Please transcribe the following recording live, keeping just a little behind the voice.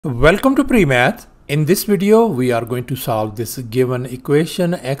Welcome to PreMath. In this video, we are going to solve this given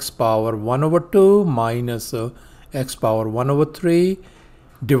equation x power 1 over 2 minus x power 1 over 3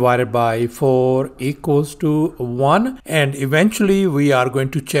 divided by 4 equals to 1. And eventually, we are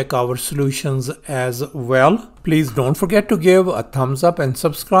going to check our solutions as well. Please don't forget to give a thumbs up and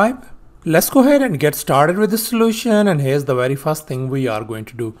subscribe. Let's go ahead and get started with the solution, and here's the very first thing we are going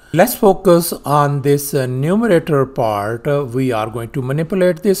to do. Let's focus on this numerator part. We are going to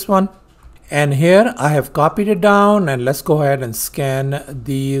manipulate this one, and here I have copied it down, and let's go ahead and scan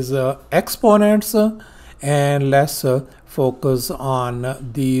these exponents, and let's focus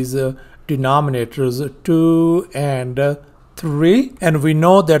on these denominators 2 and 3, and we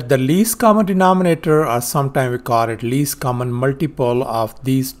know that the least common denominator, or sometimes we call it least common multiple of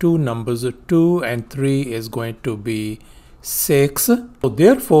these two numbers 2 and 3, is going to be 6. So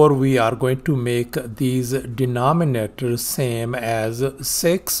therefore we are going to make these denominators same as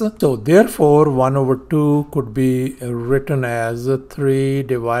 6. So therefore 1 over 2 could be written as 3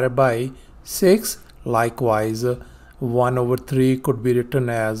 divided by 6. Likewise 1 over 3 could be written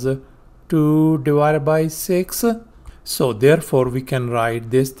as 2 divided by 6. So therefore we can write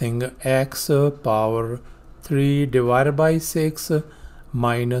this thing x power 3 divided by 6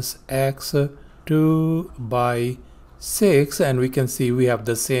 minus x 2 by 6, and we can see we have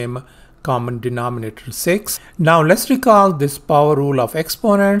the same common denominator 6. Now let's recall this power rule of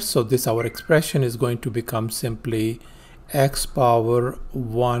exponents. So this our expression is going to become simply x power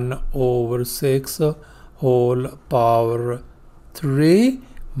 1 over 6 whole power 3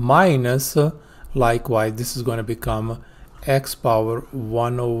 minus likewise, this is going to become x power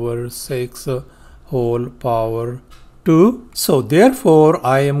 1 over 6 whole power 2. So therefore,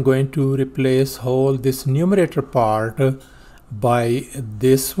 I am going to replace whole this numerator part by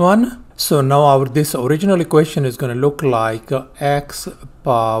this one. So now this original equation is going to look like x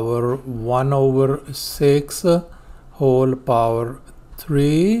power 1 over 6 whole power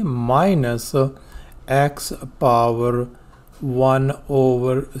 3 minus x power 1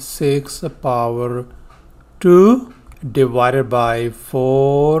 over 6 power 2 divided by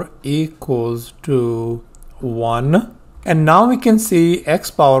 4 equals to 1. And now we can see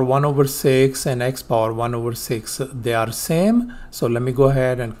x power 1 over 6 and x power 1 over 6, they are same. So let me go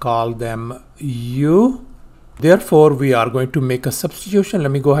ahead and call them u. Therefore we are going to make a substitution.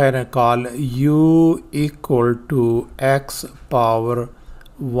 Let me go ahead and call u equal to x power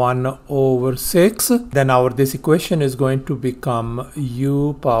 1 over 6. Then this equation is going to become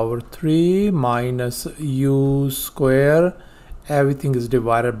u power 3 minus u square. Everything is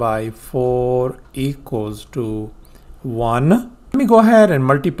divided by 4 equals to 1. Let me go ahead and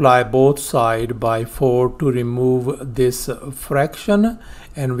multiply both sides by 4 to remove this fraction,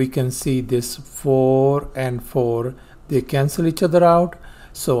 and we can see this 4 and 4, they cancel each other out.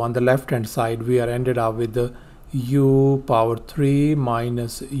 So on the left hand side we are ended up with the u power 3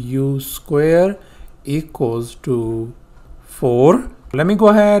 minus u square equals to 4. Let me go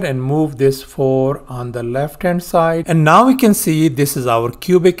ahead and move this 4 on the left hand side, and now we can see this is our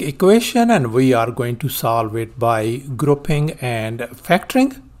cubic equation, and we are going to solve it by grouping and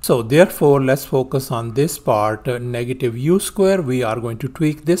factoring. So therefore let's focus on this part, negative u square. We are going to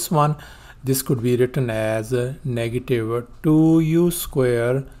tweak this one. This could be written as negative 2u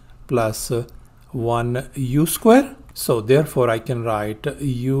square plus 1 u square. So therefore I can write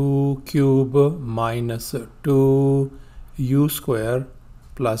u cube minus 2 u square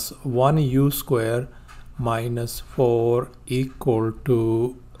plus 1 u square minus 4 equal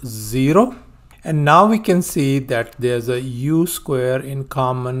to 0. And now we can see that there's a u square in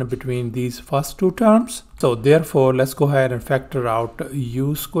common between these first two terms. So therefore let's go ahead and factor out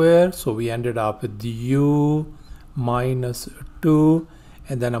u square. So we ended up with u minus 2.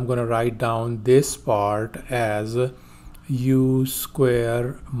 And then I'm going to write down this part as u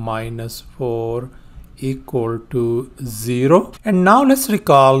square minus 4 equal to 0. And now let's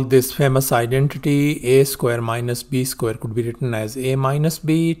recall this famous identity, a square minus b square could be written as a minus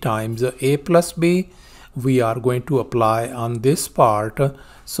b times a plus b. We are going to apply on this part.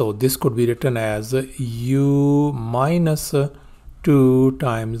 So this could be written as u minus 2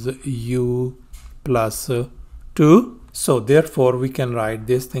 times u plus 2. So therefore we can write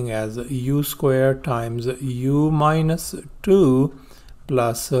this thing as u square times u minus 2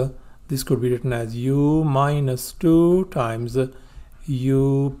 plus this could be written as u minus 2 times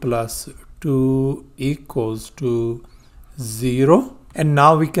u plus 2 equals to 0. And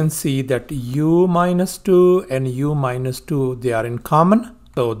now we can see that u minus 2 and u minus 2, they are in common.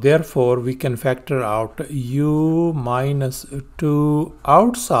 So therefore we can factor out u minus 2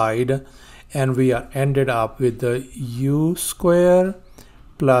 outside, and we are ended up with the u square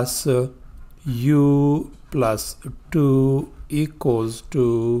plus u plus 2 equals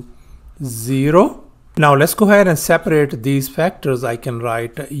to 0. Now let's go ahead and separate these factors. I can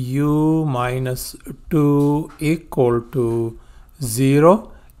write u minus 2 equal to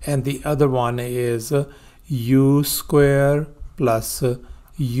 0, and the other one is u square plus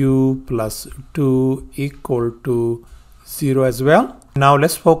u plus 2 equal to 0 as well. Now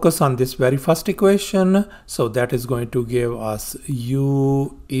let's focus on this very first equation. So that is going to give us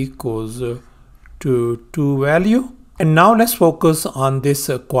u equals to 2 value. And now let's focus on this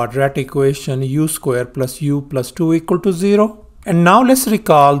quadratic equation, u square plus u plus 2 equal to 0. And now let's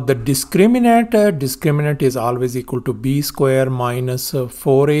recall the discriminant. Discriminant is always equal to b square minus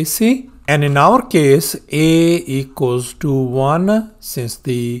 4ac. And in our case, a equals to 1 since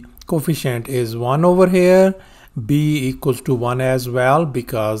the coefficient is 1 over here. B equals to 1 as well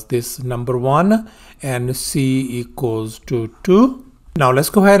because this number 1, and C equals to 2. Now let's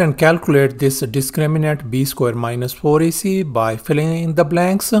go ahead and calculate this discriminant b square minus 4ac by filling in the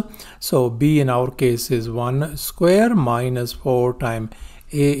blanks. So b in our case is 1 square minus 4 times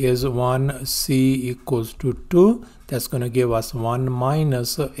a is 1, c equals to 2. That's going to give us 1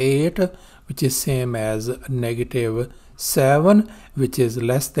 minus 8, which is same as negative 7, which is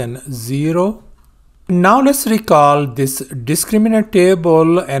less than 0. Now let's recall this discriminant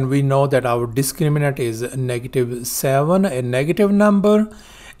table, and we know that our discriminant is negative 7, a negative number.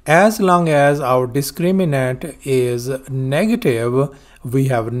 As long as our discriminant is negative, we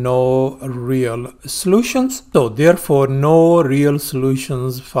have no real solutions. So therefore no real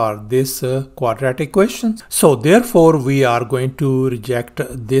solutions for this quadratic equation. So therefore we are going to reject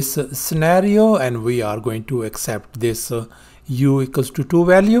this scenario, and we are going to accept this u equals to 2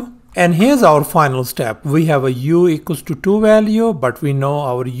 value. And here's our final step. We have a u equals to 2 value, but we know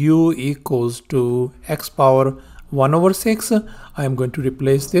our u equals to x power 1 over 6. I am going to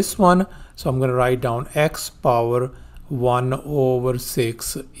replace this one. So I'm going to write down x power 1 over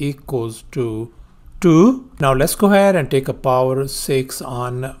 6 equals to 2. Now let's go ahead and take a power 6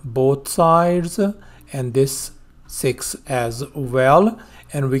 on both sides, and this 6 as well.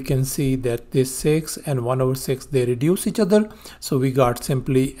 And we can see that this 6 and 1 over 6, they reduce each other. So we got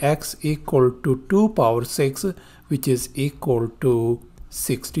simply x equal to 2 power 6, which is equal to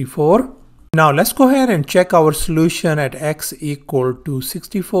 64. Now let's go ahead and check our solution at x equal to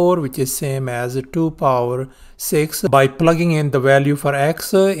 64, which is same as 2 power 6, by plugging in the value for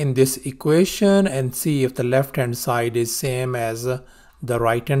x in this equation and see if the left hand side is same as the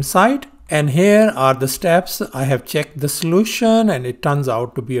right hand side. And here are the steps. I have checked the solution, and it turns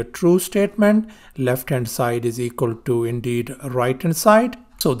out to be a true statement. Left hand side is equal to indeed right hand side.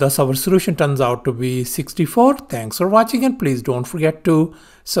 So thus our solution turns out to be 64. Thanks for watching, and please don't forget to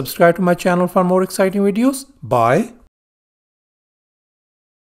subscribe to my channel for more exciting videos. Bye.